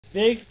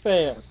Big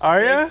fan.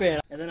 Are ya? Big fan.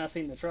 And then I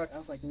seen the truck. I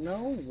was like,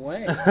 no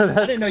way. That's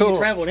I didn't know cool. you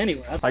traveled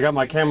anywhere. I got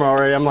my camera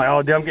already. I'm like,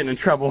 oh, dude, I'm getting in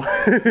trouble.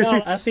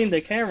 No, I seen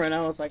the camera and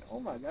I was like, oh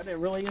my god, it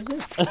really is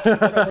it.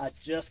 I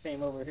just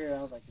came over here and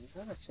I was like, you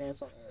got a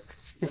chance on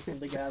earth. This is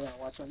the guy that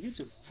I watch on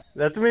YouTube.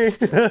 That's me.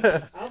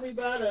 I'll be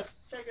by to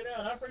check it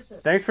out. I appreciate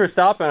it. Thanks for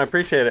stopping. I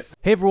appreciate it.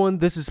 Hey everyone,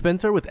 this is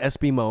Spencer with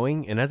SB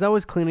Mowing, and as I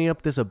was cleaning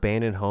up this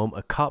abandoned home,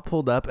 a cop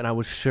pulled up and I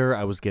was sure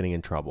I was getting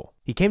in trouble.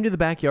 He came to the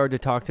backyard to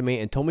talk to me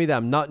and told me that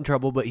I'm not in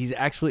trouble, but he's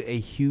actually a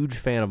huge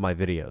fan of my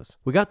videos.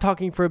 We got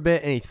talking for a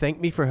bit and he thanked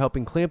me for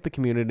helping clean up the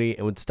community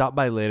and would stop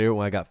by later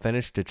when I got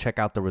finished to check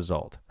out the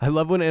result. I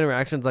love when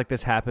interactions like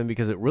this happen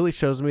because it really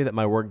shows me that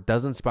my work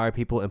does inspire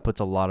people and puts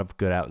a lot of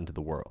good out into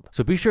the world.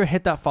 So be sure to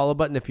hit that follow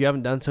button if you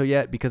haven't done so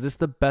yet, because it's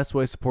the best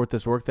way to support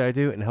this work that I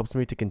do and helps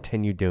me to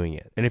continue doing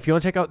it. And if you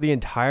want to check out the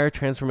entire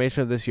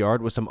transformation of this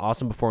yard with some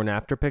awesome before and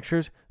after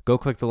pictures, go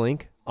click the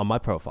link on my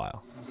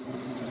profile.